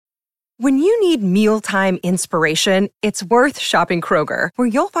When you need mealtime inspiration, it's worth shopping Kroger, where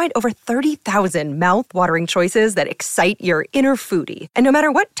you'll find over 30,000 mouth-watering choices that excite your inner foodie. And no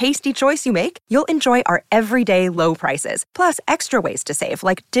matter what tasty choice you make, you'll enjoy our everyday low prices, plus extra ways to save,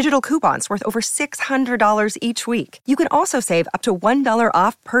 like digital coupons worth over $600 each week. You can also save up to $1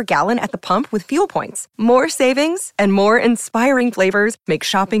 off per gallon at the pump with fuel points. More savings and more inspiring flavors make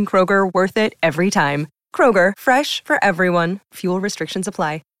shopping Kroger worth it every time. Kroger, fresh for everyone. Fuel restrictions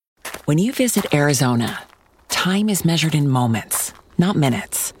apply. When you visit Arizona, time is measured in moments, not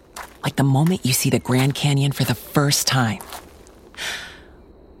minutes. Like the moment you see the Grand Canyon for the first time.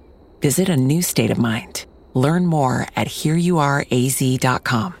 Visit a new state of mind. Learn more at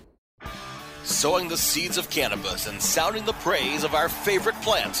hereyouareaz.com. Sowing the seeds of cannabis and sounding the praise of our favorite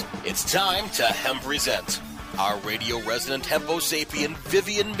plant. It's time to Hemp Present. Our radio resident hempo sapien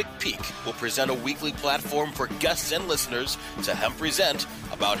Vivian McPeak will present a weekly platform for guests and listeners to Hemp Present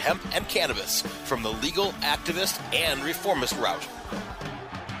about hemp and cannabis from the legal, activist, and reformist route.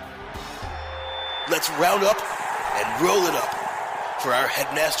 Let's round up and roll it up for our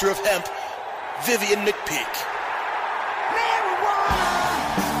headmaster of hemp, Vivian McPeak.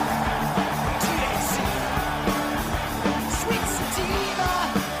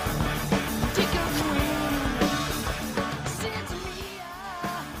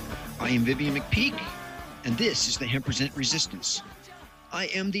 I am Vivian McPeak, and this is the Hemp Present Resistance. I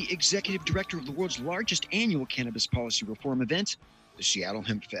am the executive director of the world's largest annual cannabis policy reform event, the Seattle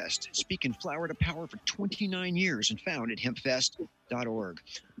Hemp Fest. Speaking flower to power for 29 years and found at hempfest.org.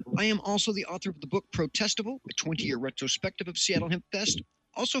 I am also the author of the book Protestival, a 20-year retrospective of Seattle Hemp Fest,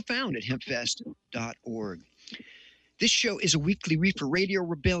 also found at hempfest.org. This show is a weekly reefer radio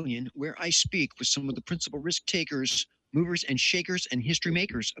rebellion where I speak with some of the principal risk takers, movers and shakers, and history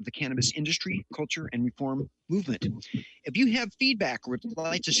makers of the cannabis industry, culture, and reform movement. If you have feedback or would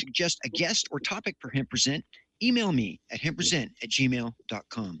like to suggest a guest or topic for Hemp Present, email me at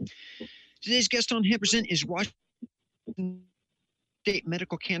hemppresent@gmail.com. Today's guest on Hemp Present is Washington State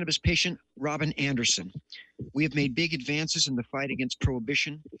medical cannabis patient Robin Anderson. We have made big advances in the fight against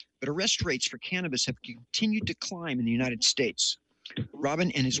prohibition, but arrest rates for cannabis have continued to climb in the United States. Robin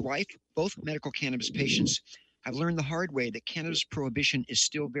and his wife, both medical cannabis patients, have learned the hard way that cannabis prohibition is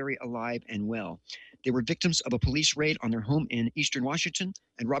still very alive and well. They were victims of a police raid on their home in Eastern Washington,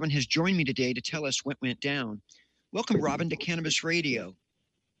 and Robin has joined me today to tell us what went down. Welcome, Robin, to Cannabis Radio.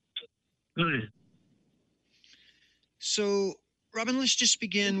 Hi. So, Robin, let's just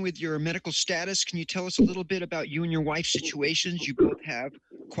begin with your medical status. Can you tell us a little bit about you and your wife's situations? You both have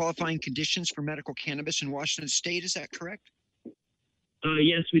qualifying conditions for medical cannabis in Washington State. Is that correct?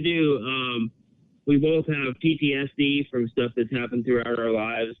 Yes, we do. We both have PTSD from stuff that's happened throughout our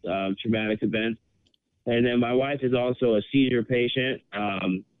lives, traumatic events. And then my wife is also a seizure patient.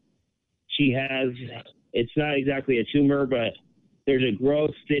 She has, it's not exactly a tumor, but there's a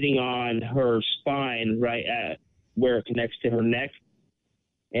growth sitting on her spine right at where it connects to her neck.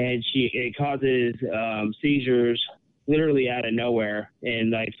 And it causes seizures literally out of nowhere. And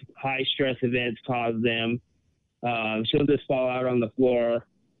like high stress events cause them. She'll just fall out on the floor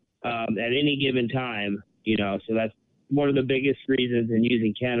at any given time, you know, so that's one of the biggest reasons in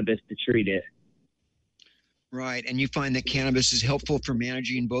using cannabis to treat it. Right. And you find that cannabis is helpful for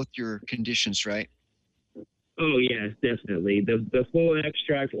managing both your conditions, right? Oh, yes, definitely. The full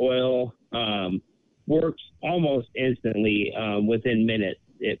extract oil works almost instantly. Within minutes,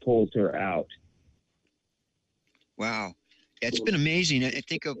 it pulls her out. Wow. Yeah, it's been amazing. I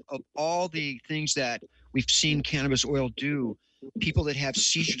think of all the things that we've seen cannabis oil do, people that have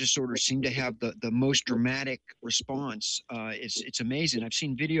seizure disorders seem to have the most dramatic response. It's amazing. I've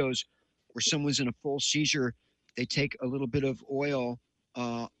seen videos where someone's in a full seizure, they take a little bit of oil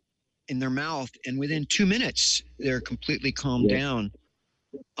in their mouth, and within 2 minutes, they're completely calmed down.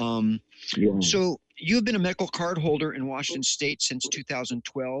 So you've been a medical card holder in Washington State since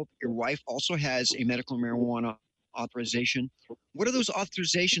 2012. Your wife also has a medical marijuana authorization. What are those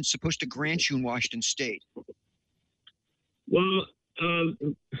authorizations supposed to grant you in Washington State? Well, a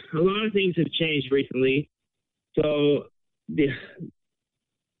lot of things have changed recently. So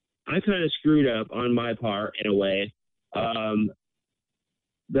I kind of screwed up on my part in a way.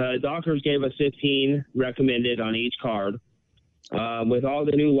 The doctors gave us 15 recommended on each card. With all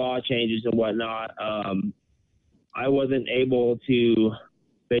the new law changes and whatnot, I wasn't able to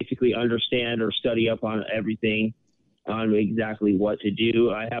basically understand or study up on everything, on exactly what to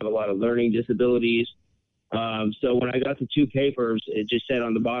do. I have a lot of learning disabilities. So when I got the two papers, it just said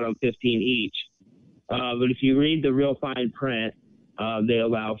on the bottom 15 each. But if you read the real fine print, they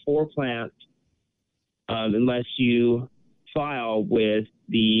allow 4 plants unless you file with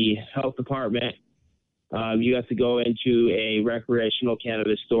the health department. You have to go into a recreational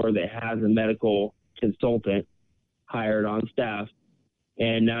cannabis store that has a medical consultant hired on staff.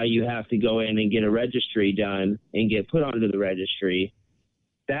 And now you have to go in and get a registry done and get put onto the registry.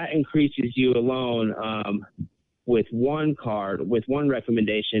 That increases you alone with one card, with one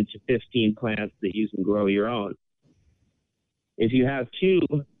recommendation, to 15 plants that you can grow your own. If you have two,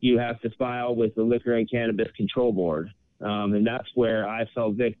 you have to file with the Liquor and Cannabis Control Board. And that's where I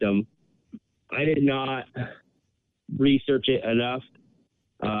fell victim. I did not research it enough.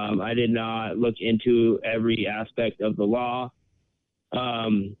 I did not look into every aspect of the law.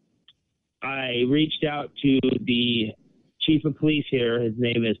 I reached out to the chief of police here. His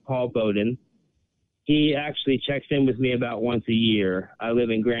name is Paul Bowden. He actually checks in with me about once a year. I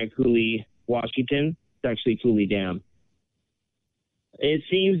live in Grand Coulee, Washington. It's actually Coulee Dam. It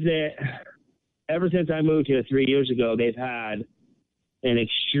seems that ever since I moved here 3 years ago, they've had an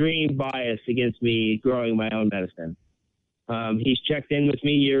extreme bias against me growing my own medicine. He's checked in with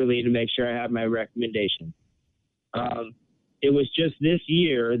me yearly to make sure I have my recommendation. It was just this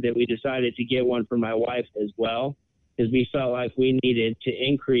year that we decided to get one for my wife as well, because we felt like we needed to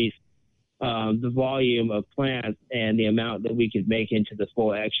increase the volume of plants and the amount that we could make into the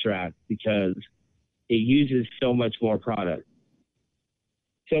full extract, because it uses so much more product.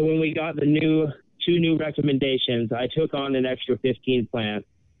 So when we got the two new recommendations, I took on an extra 15 plants.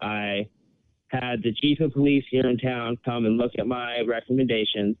 I had the chief of police here in town come and look at my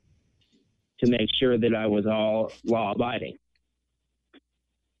recommendations to make sure that I was all law-abiding.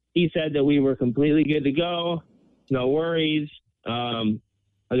 He said that we were completely good to go, no worries.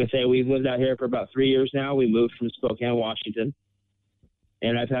 Like I say, we've lived out here for about 3 years now. We moved from Spokane, Washington,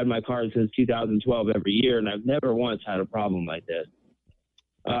 and I've had my card since 2012 every year, and I've never once had a problem like this.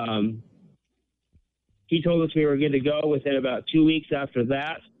 He told us we were good to go within about 2 weeks after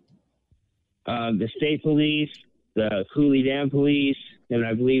that. The state police, the Coulee Dam police, and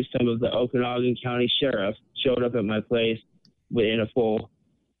I believe some of the Okanagan County sheriff showed up at my place within a full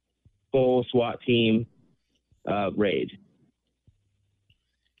SWAT team raid.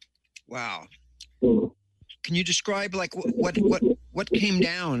 Wow. Can you describe like what came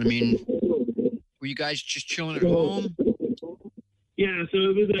down? I mean, were you guys just chilling at home? Yeah, so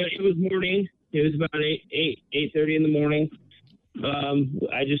it was morning. It was about 8:30 in the morning.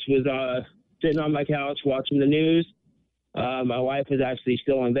 I just was sitting on my couch watching the news. My wife was actually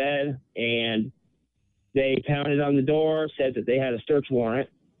still in bed, and they pounded on the door, said that they had a search warrant,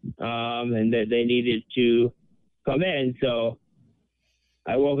 and that they needed to come in. So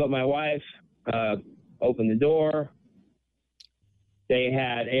I woke up my wife, opened the door. They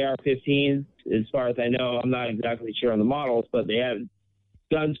had AR-15s, as far as I know. I'm not exactly sure on the models, but they had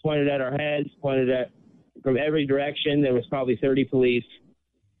guns pointed at our heads, pointed at from every direction. There was probably 30 police,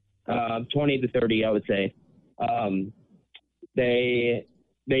 20 to 30, I would say. They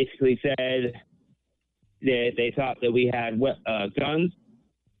basically said that they thought that we had guns,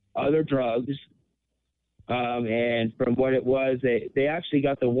 other drugs, and from what it was, they actually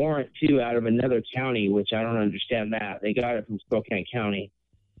got the warrant, too, out of another county, which I don't understand that. They got it from Spokane County.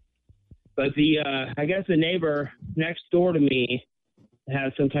 But I guess the neighbor next door to me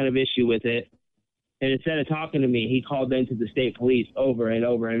had some kind of issue with it. And instead of talking to me, he called into the state police over and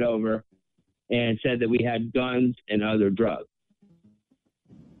over and over and said that we had guns and other drugs.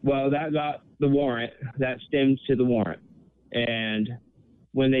 Well, that got the warrant. That stemmed to the warrant. And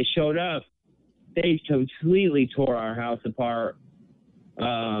when they showed up, they completely tore our house apart,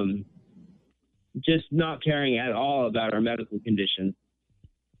 just not caring at all about our medical condition.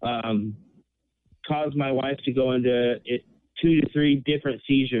 Caused my wife to go into 2 to 3 different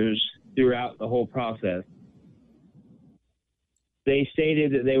seizures throughout the whole process. They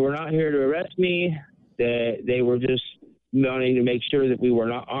stated that they were not here to arrest me, that they were just wanting to make sure that we were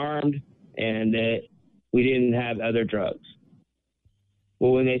not armed and that we didn't have other drugs.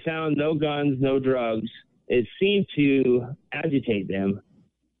 Well, when they found no guns, no drugs, it seemed to agitate them,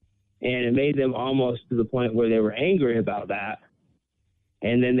 and it made them almost to the point where they were angry about that.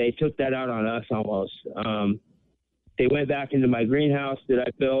 And then they took that out on us almost. They went back into my greenhouse that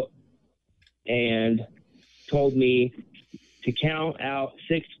I built and told me to count out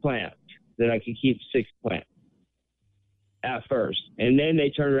 6 plants, that I could keep 6 plants at first. And then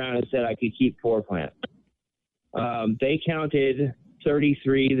they turned around and said I could keep 4 plants. They counted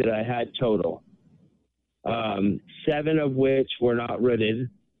 33 that I had total, 7 of which were not rooted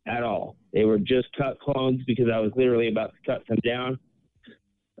at all. They were just cut clones because I was literally about to cut them down.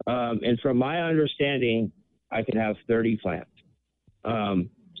 And from my understanding, I could have 30 plants.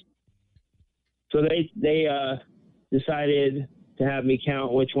 So they decided to have me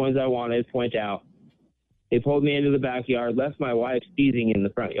count which ones I wanted, point out. They pulled me into the backyard, left my wife seizing in the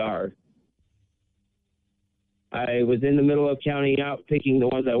front yard. I was in the middle of counting out, picking the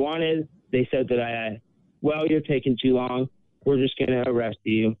ones I wanted. They said that you're taking too long. We're just going to arrest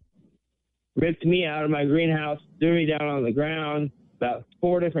you. Ripped me out of my greenhouse, threw me down on the ground, about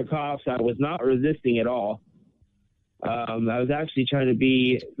 4 different cops. I was not resisting at all. I was actually trying to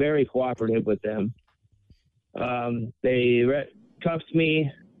be very cooperative with them. They cuffed me,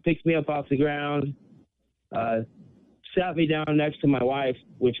 picked me up off the ground, sat me down next to my wife,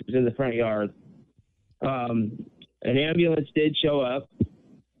 which was in the front yard. An ambulance did show up.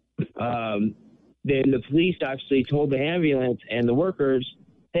 Then the police actually told the ambulance and the workers,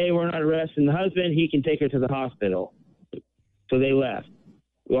 hey, we're not arresting the husband. He can take her to the hospital. So they left.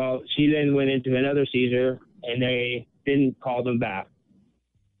 Well, she then went into another seizure, and they didn't call them back.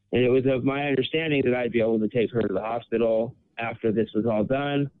 And it was of my understanding that I'd be able to take her to the hospital after this was all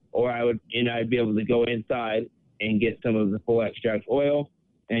done, or I'd be able to go inside and get some of the full extract oil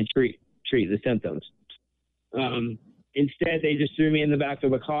and treat the symptoms. Instead, they just threw me in the back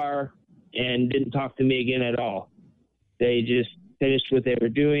of a car and didn't talk to me again at all. They just finished what they were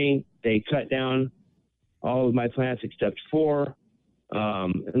doing. They cut down all of my plants except 4.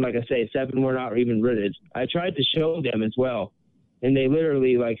 And like I say, 7 were not even rooted. I tried to show them as well, and they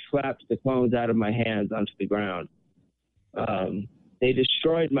literally slapped the clones out of my hands onto the ground. They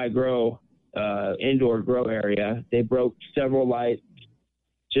destroyed my indoor grow area. They broke several lights,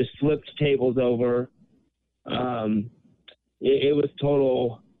 just flipped tables over. It was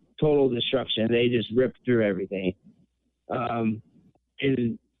total destruction. They just ripped through everything.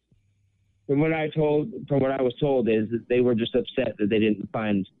 And from what I was told is that they were just upset that they didn't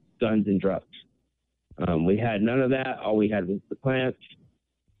find guns and drugs. We had none of that. All we had was the plants.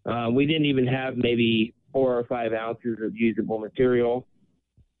 We didn't even have maybe 4 or 5 ounces of usable material.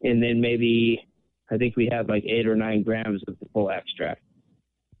 And then maybe, I think we had 8 or 9 grams of the full extract.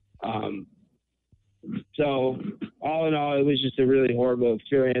 So all in all, it was just a really horrible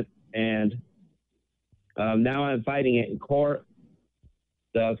experience. And now I'm fighting it in court.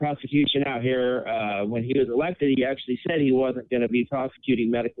 The prosecution out here, when he was elected, he actually said he wasn't going to be prosecuting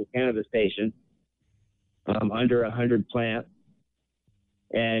medical cannabis patients under 100 plants.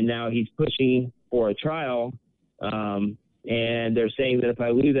 And now he's pushing for a trial. And they're saying that if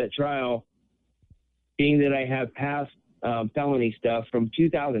I lose that trial, being that I have past felony stuff from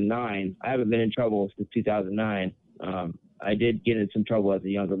 2009, I haven't been in trouble since 2009. I did get in some trouble as a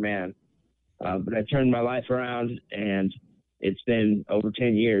younger man. But I turned my life around, and it's been over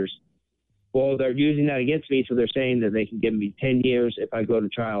 10 years. Well, they're using that against me, so they're saying that they can give me 10 years if I go to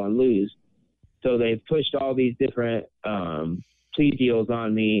trial and lose. So they've pushed all these different plea deals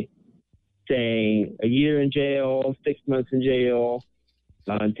on me, saying a year in jail, 6 months in jail,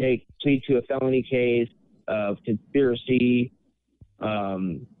 plead to a felony case of conspiracy.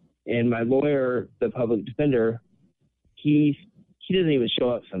 And my lawyer, the public defender, he doesn't even show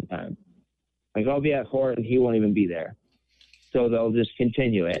up sometimes. I'll be at court and he won't even be there. So they'll just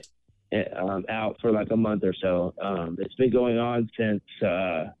continue it out for a month or so. It's been going on since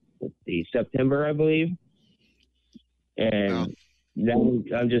September, I believe. And now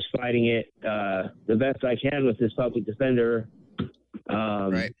I'm just fighting it the best I can with this public defender.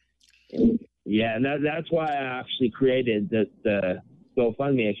 Right. Yeah, and that's why I actually created the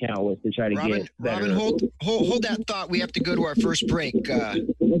GoFundMe account, was to try to get better. Robin, hold that thought. We have to go to our first break. Okay.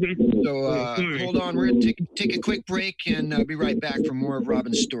 So hold on. We're going to take a quick break and be right back for more of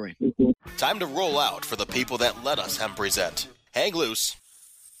Robin's story. Time to roll out for the people that let us hemp present. Hang loose.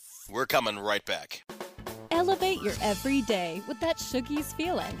 We're coming right back. Elevate your everyday with that Shoogies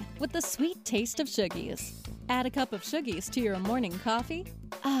feeling, with the sweet taste of Shoogies. Add a cup of Shoogies to your morning coffee.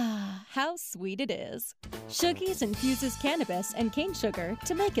 Ah, how sweet it is. Shoogies infuses cannabis and cane sugar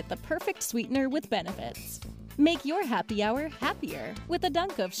to make it the perfect sweetener with benefits. Make your happy hour happier with a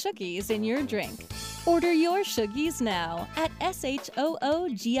dunk of Shoogies in your drink. Order your Shoogies now at SHOOGIES.com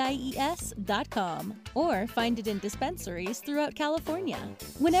or find it in dispensaries throughout California.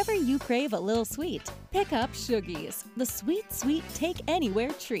 Whenever you crave a little sweet, pick up Shoogies, the sweet, sweet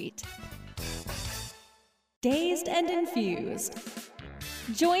take-anywhere treat. Dazed and Infused.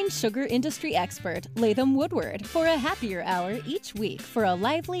 Join sugar industry expert Latham Woodward for a happier hour each week for a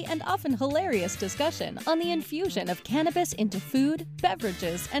lively and often hilarious discussion on the infusion of cannabis into food,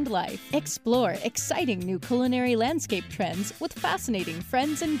 beverages, and life. Explore exciting new culinary landscape trends with fascinating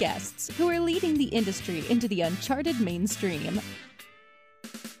friends and guests who are leading the industry into the uncharted mainstream.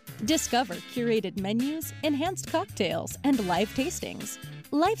 Discover curated menus, enhanced cocktails, and live tastings.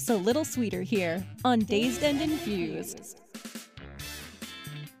 Life's a little sweeter here on Dazed and Infused.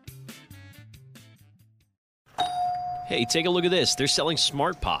 Hey, take a look at this. They're selling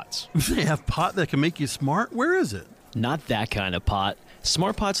smart pots. They have pot that can make you smart? Where is it? Not that kind of pot.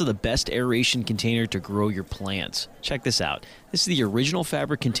 Smart pots are the best aeration container to grow your plants. Check this out. This is the original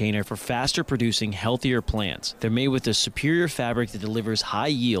fabric container for faster producing, healthier plants. They're made with a superior fabric that delivers high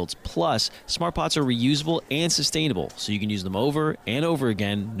yields. Plus, smart pots are reusable and sustainable, so you can use them over and over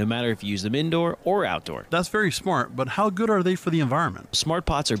again, no matter if you use them indoor or outdoor. That's very smart, but how good are they for the environment? Smart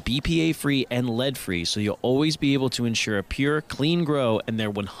pots are BPA-free and lead-free, so you'll always be able to ensure a pure, clean grow, and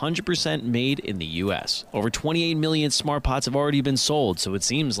they're 100% made in the U.S. Over 28 million smart pots have already been sold, so it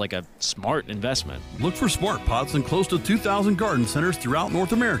seems like a smart investment. Look for smart pots in close to 2,000 garden centers throughout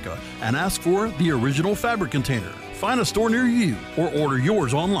North America and ask for the original fabric container. Find a store near you or order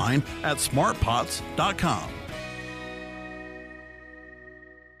yours online at smartpots.com.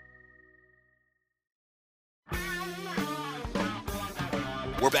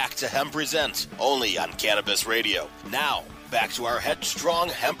 We're back to Hemp Presents, only on Cannabis Radio. Now, back to our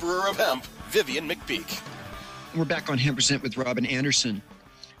headstrong Emperor of Hemp, Vivian McPeak. We're back on Hemp Present with Robin Anderson.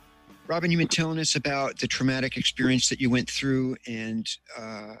 Robin, you've been telling us about the traumatic experience that you went through and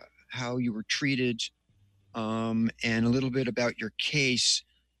how you were treated, and a little bit about your case.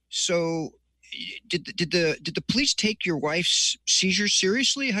 So, did the police take your wife's seizures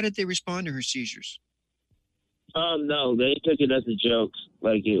seriously? How did they respond to her seizures? No, they took it as a joke,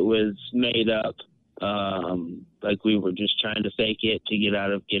 like it was made up, like we were just trying to fake it to get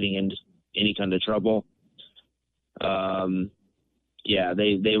out of getting into any kind of trouble. Yeah,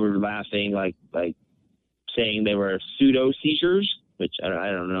 they were laughing, like saying they were pseudo seizures, which I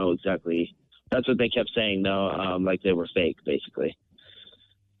don't know exactly. That's what they kept saying, though, like they were fake, basically.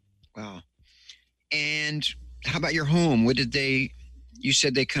 Wow. And how about your home? What did you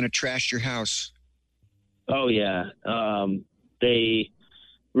said they kind of trashed your house. Oh, yeah. They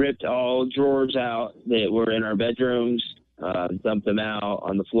ripped all drawers out that were in our bedrooms, dumped them out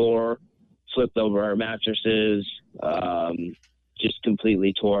on the floor, flipped over our mattresses, just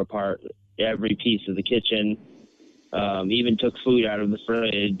completely tore apart every piece of the kitchen, even took food out of the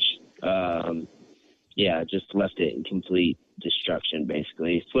fridge. Yeah, just left it in complete destruction,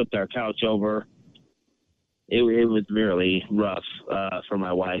 basically. Flipped our couch over. It was really rough for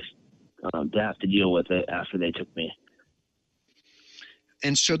my wife to have to deal with it after they took me.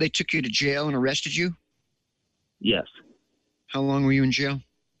 And so they took you to jail and arrested you? Yes. How long were you in jail?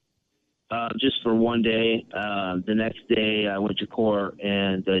 Just for one day. The next day I went to court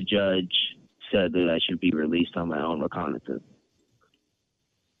and the judge said that I should be released on my own reconnaissance.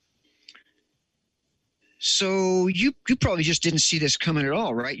 So you probably just didn't see this coming at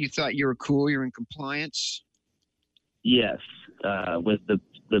all, right? You thought you were cool, you're in compliance? Yes. With the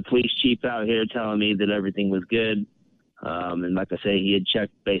police chief out here telling me that everything was good. And like I say, he had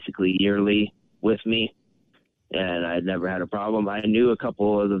checked basically yearly with me, and I had never had a problem. I knew a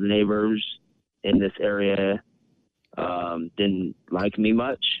couple of the neighbors in this area didn't like me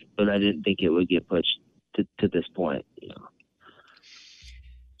much, but I didn't think it would get pushed to this point. You know.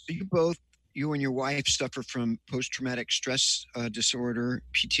 So you and your wife suffer from post-traumatic stress disorder,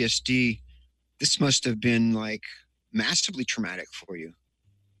 PTSD. This must have been like massively traumatic for you.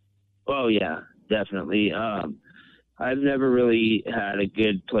 Oh yeah, definitely. I've never really had a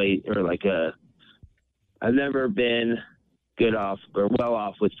good place or I've never been good off or well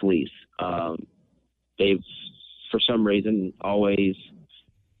off with police. They've, for some reason, always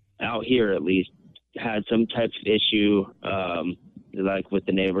out here at least had some type of issue, like with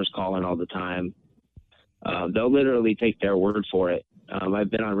the neighbors calling all the time. They'll literally take their word for it.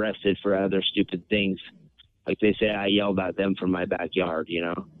 I've been arrested for other stupid things. Like they say I yelled at them from my backyard, you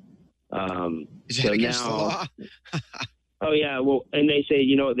know. Is that against the law? Oh, yeah. Well, and they say,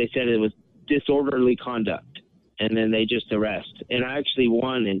 you know what they said? It was disorderly conduct. And then they just arrest. And I actually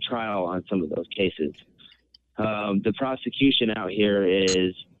won in trial on some of those cases. The prosecution out here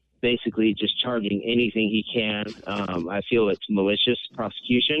is basically just charging anything he can. I feel it's malicious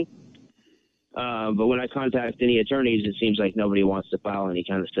prosecution. But when I contact any attorneys, it seems like nobody wants to file any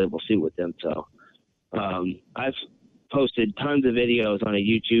kind of civil suit with them. So I've posted tons of videos on a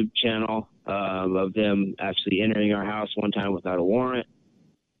YouTube channel of them actually entering our house one time without a warrant,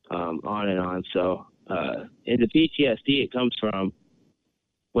 on and on. So, and the PTSD, it comes from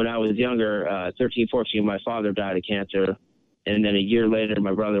when I was younger, 13, 14, my father died of cancer. And then a year later,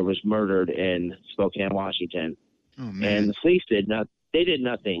 my brother was murdered in Spokane, Washington. Oh, man. And the police did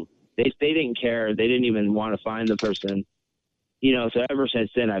nothing. They didn't care. They didn't even want to find the person. You know, so ever since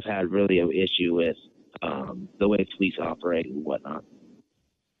then, I've had really an issue with the way police operate and whatnot.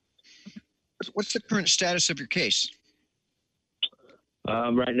 What's the current status of your case?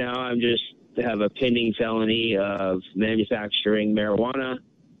 Right now, I'm just have a pending felony of manufacturing marijuana.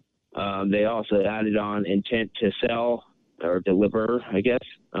 They also added on intent to sell or deliver, I guess,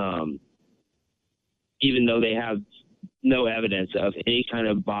 even though they have no evidence of any kind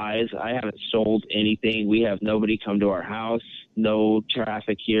of buys. I haven't sold anything. We have nobody come to our house, no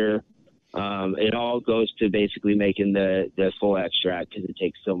traffic here. It all goes to basically making the full extract because it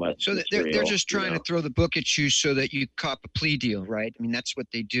takes so much. So they're just trying to throw the book at you so that you cop a plea deal, right? I mean, that's what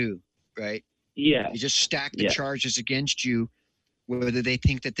they do, right? Yeah. You just stack the charges against you, whether they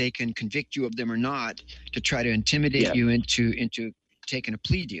think that they can convict you of them or not, to try to intimidate you into taking a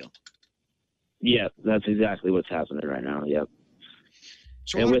plea deal. Yeah, that's exactly what's happening right now. Yep.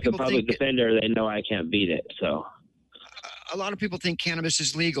 So and with a public defender, they know I can't beat it. So a lot of people think cannabis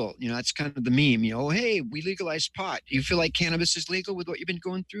is legal. You know, that's kind of the meme. You know, hey, we legalized pot. Do you feel like cannabis is legal with what you've been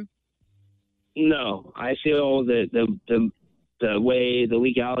going through? No, I feel that the way the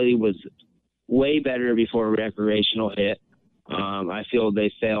legality was way better before recreational hit. I feel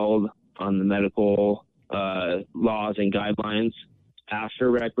they failed on the medical laws and guidelines after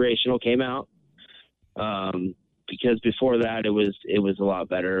recreational came out. Because before that, it was a lot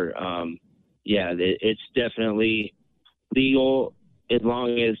better. It's definitely legal as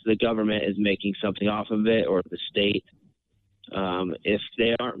long as the government is making something off of it, or the state. If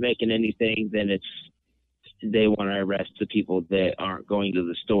they aren't making anything, then they want to arrest the people that aren't going to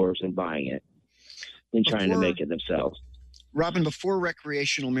the stores and buying it and trying to make it themselves. Robin, before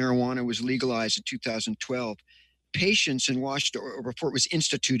recreational marijuana was legalized in 2012, patients in Washington, or before it was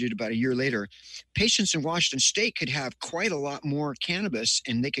instituted about a year later, patients in Washington State could have quite a lot more cannabis,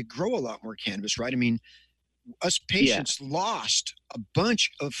 and they could grow a lot more cannabis, right? I mean, us patients lost a bunch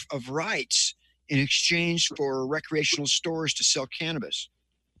of rights in exchange for recreational stores to sell cannabis.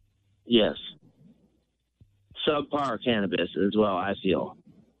 Yes. Subpar cannabis as well, I feel.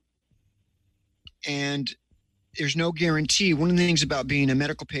 And there's no guarantee. One of the things about being a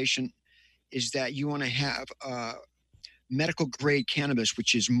medical patient is that you want to have medical grade cannabis,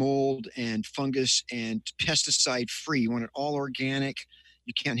 which is mold and fungus and pesticide free. You want it all organic.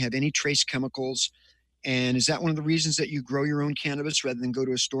 You can't have any trace chemicals. And is that one of the reasons that you grow your own cannabis rather than go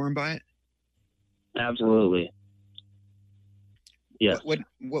to a store and buy it? Absolutely. Yeah.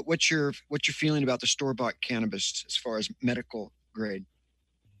 What's your feeling about the store-bought cannabis as far as medical grade?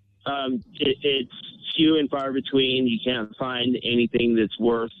 It's few and far between. You can't find anything that's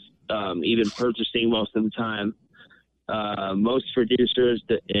worth even purchasing most of the time. Most producers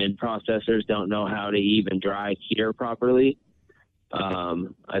and processors don't know how to even dry cure properly.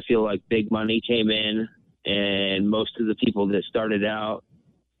 I feel like big money came in, and most of the people that started out,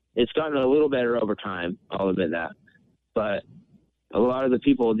 it's gotten a little better over time, I'll admit that. But a lot of the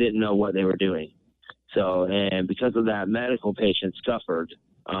people didn't know what they were doing. So, and because of that, medical patients suffered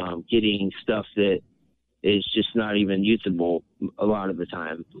getting stuff that is just not even usable a lot of the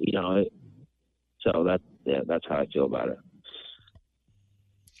time, you know. So that's how I feel about it.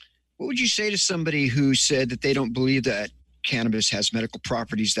 What would you say to somebody who said that they don't believe that cannabis has medical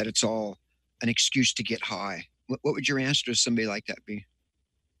properties, that it's all an excuse to get high? What would your answer to somebody like that be?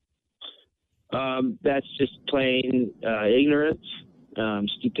 That's just plain ignorance,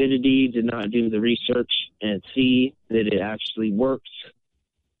 stupidity to not do the research and see that it actually works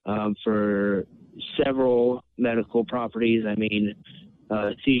for several medical properties. I mean,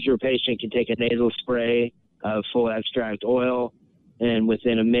 a seizure patient can take a nasal spray of full extract oil, and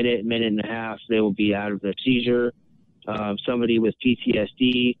within a minute and a half, they will be out of their seizure. Somebody with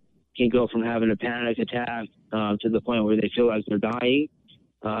PTSD can go from having a panic attack to the point where they feel like they're dying,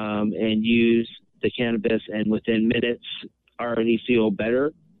 and use the cannabis, and within minutes already feel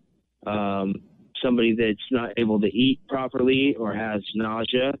better. Somebody that's not able to eat properly or has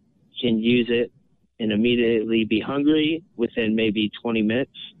nausea can use it and immediately be hungry within maybe 20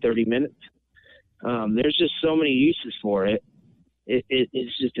 minutes, 30 minutes. There's just so many uses for it.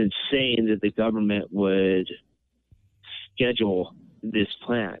 It's just insane that the government would schedule this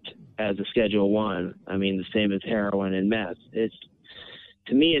plant as a Schedule 1. I mean, the same as heroin and meth.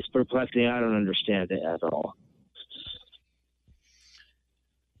 To me, it's perplexing. I don't understand it at all.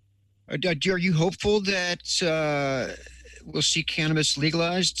 Are you hopeful that we'll see cannabis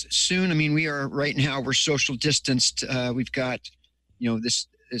legalized soon? I mean, we're social distanced. We've got,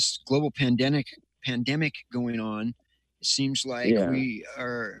 this global pandemic going on. It seems like we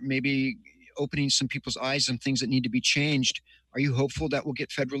are maybe opening some people's eyes on things that need to be changed. Are you hopeful that we'll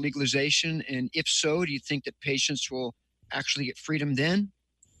get federal legalization? And if so, do you think that patients will actually get freedom then?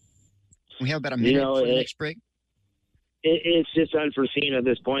 We have about a minute for the next break. it's just unforeseen at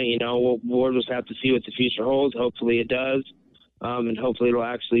this point. You know, we'll just have to see what the future holds. Hopefully it does. And hopefully it'll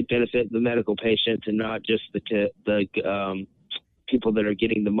actually benefit the medical patients and not just the people that are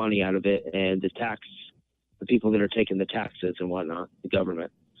getting the money out of it and the people that are taking the taxes and whatnot, the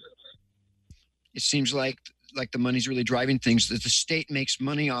government. It seems like the money's really driving things. That the state makes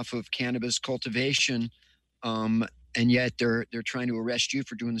money off of cannabis cultivation, and yet they're trying to arrest you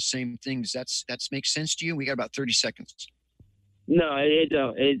for doing the same things. That's makes sense to you? We got about 30 seconds. No,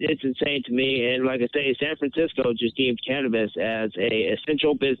 it's insane to me. And like I say, San Francisco just deemed cannabis as a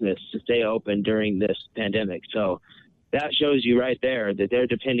essential business to stay open during this pandemic. So that shows you right there that they're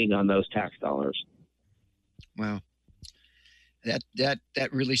depending on those tax dollars. Wow. That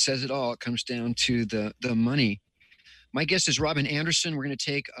really says it all. It comes down to the money. My guest is Robin Anderson. We're going to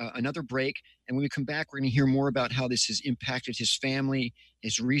take another break. And when we come back, we're going to hear more about how this has impacted his family,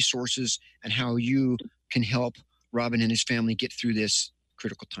 his resources, and how you can help Robin and his family get through this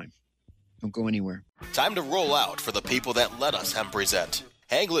critical time. Don't go anywhere. Time to roll out for the people that let us hemp present.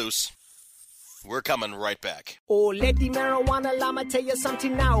 Hang loose. We're coming right back. Oh, let the marijuana llama tell you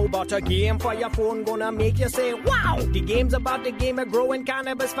something now about a game for your phone gonna make you say, wow! The game's about the game of growing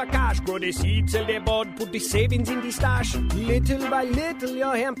cannabis for cash. Grow the seed, sell the bud, put the savings in the stash. Little by little,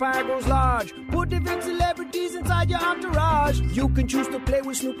 your empire grows large. Put the big celebrities inside your entourage. You can choose to play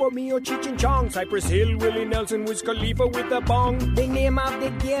with Snoop or me or Cheech and Chong. Cypress Hill, Willie Nelson, Wiz Khalifa with a bong. The name of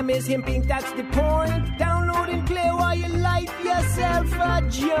the game is Hemp Inc., that's the point. Download and play while you light yourself a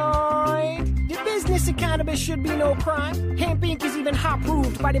joint. The business of cannabis should be no crime. Hemp Inc. is even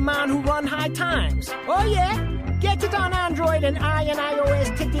hot-proofed by the man who run High Times. Oh yeah? Get it on Android and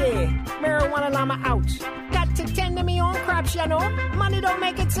iOS today. Marijuana llama out. Got to tend to me own crops, you know. Money don't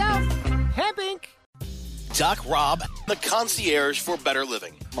make itself. Hemp Inc. Doc Rob, the concierge for better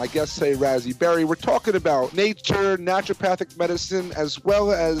living. My guests say Razzie Berry. We're talking about nature, naturopathic medicine, as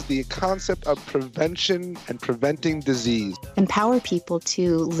well as the concept of prevention and preventing disease. Empower people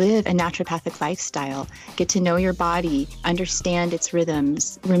to live a naturopathic lifestyle, get to know your body, understand its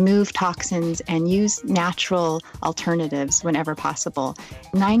rhythms, remove toxins, and use natural alternatives whenever possible.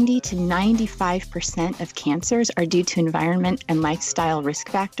 90 to 95% of cancers are due to environment and lifestyle risk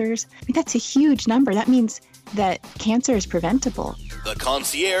factors. I mean, that's a huge number. That means that cancer is preventable. The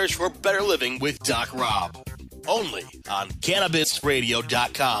concierge for better living with Doc Rob. Only on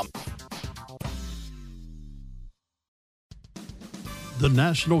CannabisRadio.com. The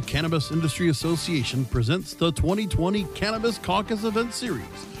National Cannabis Industry Association presents the 2020 Cannabis Caucus Event Series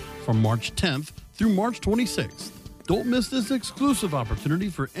from March 10th through March 26th. Don't miss this exclusive opportunity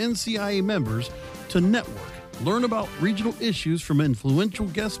for NCIA members to network, learn about regional issues from influential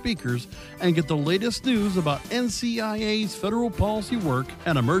guest speakers, and get the latest news about NCIA's federal policy work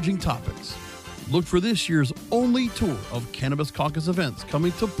and emerging topics. Look for this year's only tour of Cannabis Caucus events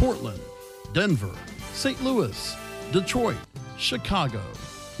coming to Portland, Denver, St. Louis, Detroit, Chicago,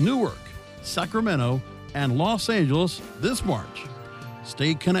 Newark, Sacramento, and Los Angeles this March.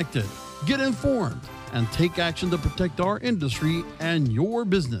 Stay connected, get informed, and take action to protect our industry and your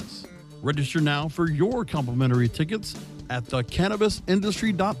business. Register now for your complimentary tickets at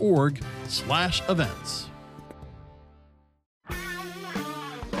thecannabisindustry.org/events.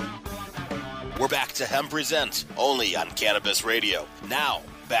 We're back to Hemp Present, only on Cannabis Radio. Now,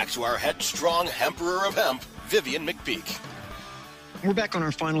 back to our headstrong Emperor of Hemp, Vivian McPeak. We're back on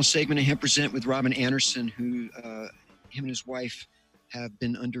our final segment of Hemp Present with Robin Anderson, who him and his wife have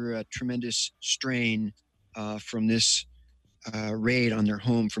been under a tremendous strain from this raid on their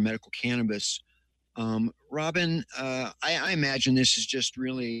home for medical cannabis. Robin, I imagine this is just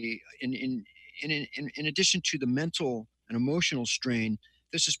really, in addition to the mental and emotional strain,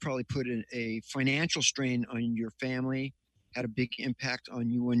 this has probably put a financial strain on your family, had a big impact on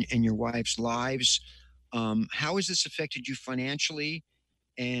you and your wife's lives. How has this affected you financially,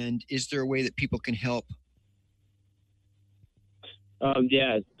 and is there a way that people can help?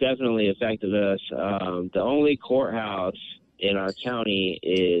 Yeah, it's definitely affected us. The only courthouse in our county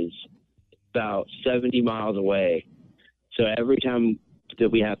is about 70 miles away. So every time that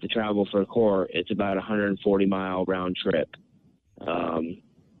we have to travel for court, it's about a 140-mile round trip. And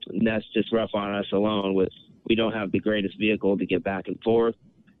that's just rough on us alone. We don't have the greatest vehicle to get back and forth.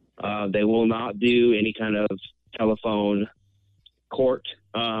 They will not do any kind of telephone court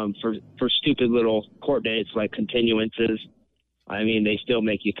for stupid little court dates like continuances. I mean, they still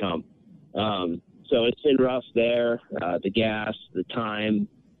make you come. So it's been rough there, the gas, the time,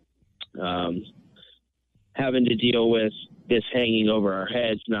 having to deal with this hanging over our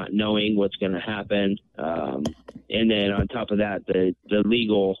heads, not knowing what's going to happen. And then on top of that, the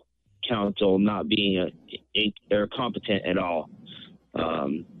legal counsel not being or competent at all.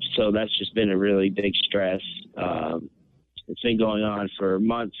 So that's just been a really big stress. It's been going on for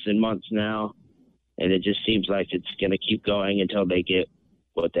months and months now, and it just seems like it's going to keep going until they get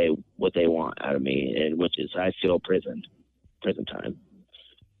what they want out of me, and which is, I feel, prison time.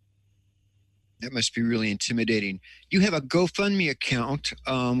 That must be really intimidating. You have a GoFundMe account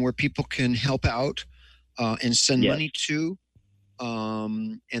where people can help out and send money to.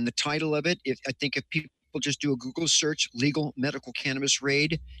 And the title of it, I think if people just do a Google search, Legal Medical Cannabis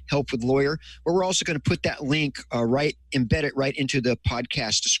Raid, Help with Lawyer. But we're also going to put that link embed it right into the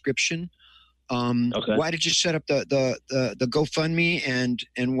podcast description. Okay. Why did you set up the GoFundMe,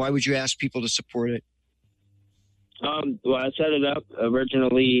 and why would you ask people to support it? Well, I set it up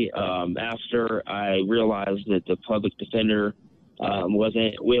originally after I realized that the public defender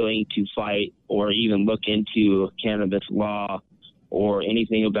wasn't willing to fight or even look into cannabis law or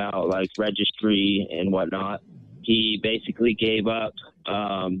anything about like registry and whatnot. He basically gave up.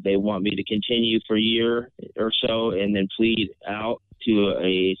 They want me to continue for a year or so and then plead out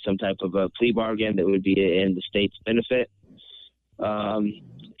to some type of a plea bargain that would be in the state's benefit.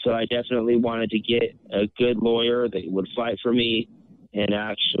 So I definitely wanted to get a good lawyer that would fight for me and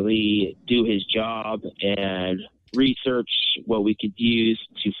actually do his job and research what we could use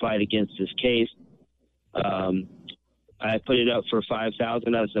to fight against this case. I put it up for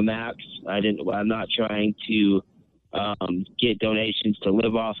 $5,000 as the max. I'm not trying to get donations to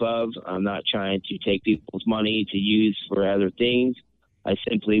live off of. I'm not trying to take people's money to use for other things. I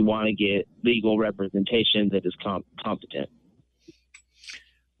simply want to get legal representation that is competent.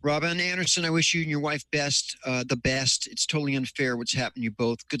 Robin Anderson, I wish you and your wife the best. It's totally unfair what's happened to you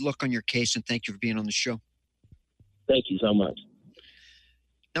both. Good luck on your case, and thank you for being on the show. Thank you so much.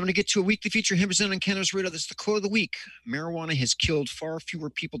 Now I'm going to get to a weekly feature, Hemp Present on Cannabis Radio. That's the quote of the week. Marijuana has killed far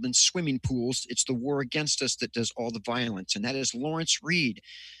fewer people than swimming pools. It's the war against us that does all the violence, and that is Lawrence Reed.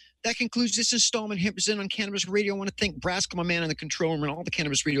 That concludes this installment of Hemp Present on Cannabis Radio. I want to thank Brasco, my man in the control room, and all the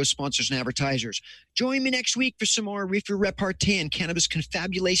Cannabis Radio sponsors and advertisers. Join me next week for some more reefer repartee and cannabis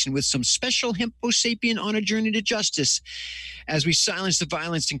confabulation with some special Hempo Sapien on a journey to justice as we silence the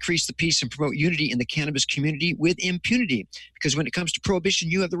violence, increase the peace, and promote unity in the cannabis community with impunity. Because when it comes to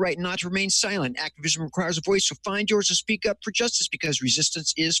prohibition, you have the right not to remain silent. Activism requires a voice, so find yours to speak up for justice because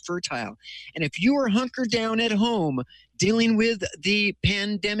resistance is fertile. And if you are hunkered down at home dealing with the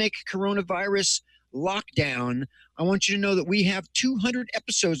pandemic coronavirus lockdown, I want you to know that we have 200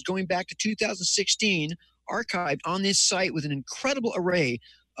 episodes going back to 2016 archived on this site with an incredible array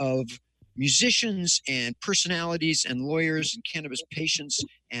of musicians and personalities and lawyers and cannabis patients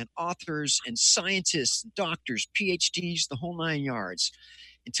and authors and scientists, and doctors, PhDs, the whole 9 yards.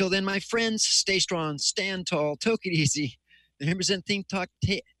 Until then, my friends, stay strong, stand tall, take it easy. The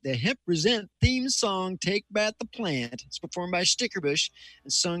Hemp Present theme song, Take Back the Plant. It's performed by Stickerbush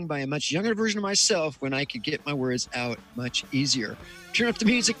and sung by a much younger version of myself when I could get my words out much easier. Turn up the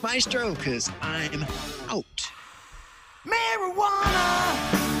music, maestro, because I'm out. Marijuana,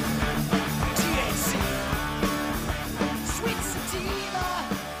 THC, sweet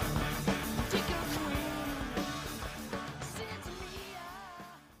sativa,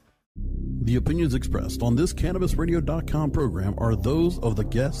 The opinions expressed on this CannabisRadio.com program are those of the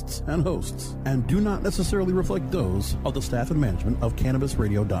guests and hosts and do not necessarily reflect those of the staff and management of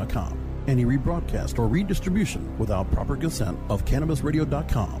CannabisRadio.com. Any rebroadcast or redistribution without proper consent of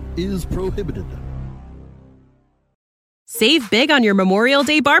CannabisRadio.com is prohibited. Save big on your Memorial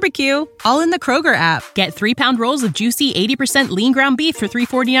Day barbecue, all in the Kroger app. Get 3-pound rolls of juicy 80% lean ground beef for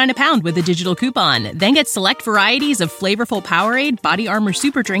 $3.49 a pound with a digital coupon. Then get select varieties of flavorful Powerade, Body Armor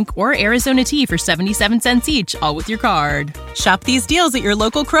Super Drink, or Arizona tea for 77 cents each, all with your card. Shop these deals at your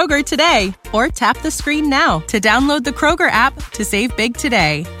local Kroger today, or tap the screen now to download the Kroger app to save big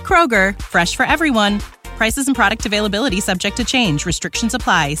today. Kroger, fresh for everyone. Prices and product availability subject to change. Restrictions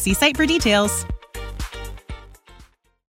apply. See site for details.